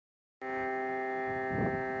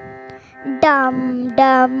Dum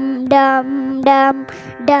dum dum dum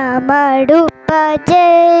Dhamaru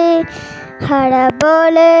Bhajey. Hara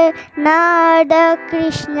bole Nada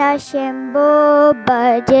Krishna Shambho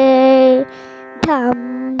Bhajey.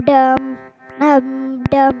 Dum dum dum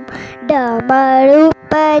dum Dhamaru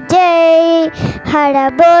Bhajey. Hara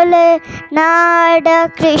bole Nada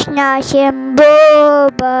Krishna Shambho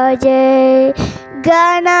Bhajey.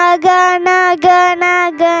 Gana gana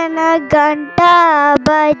gana gana ganta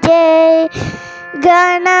baje.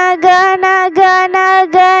 Gana gana gana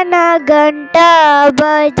gana ganta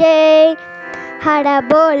baje. Hara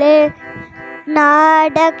bole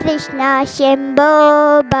Nada Krishna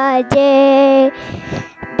Shambho Bhajey.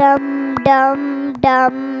 Dum dum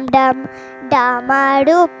dum dum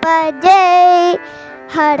Dhamaru Bhajey.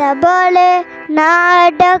 Hara bole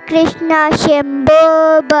Nada Krishna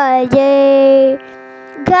Shambho Bhajey.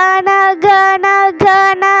 Gana gana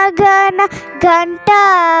gana gana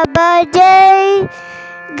ganta baje.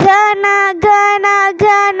 Gana gana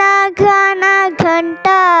gana gana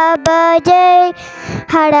ganta baje.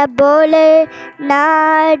 Hara bole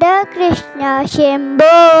Nada Krishna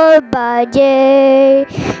Shambho Bhajey.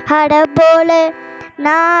 Hara bole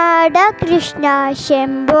Nada Krishna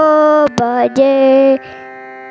Shambho Bhajey.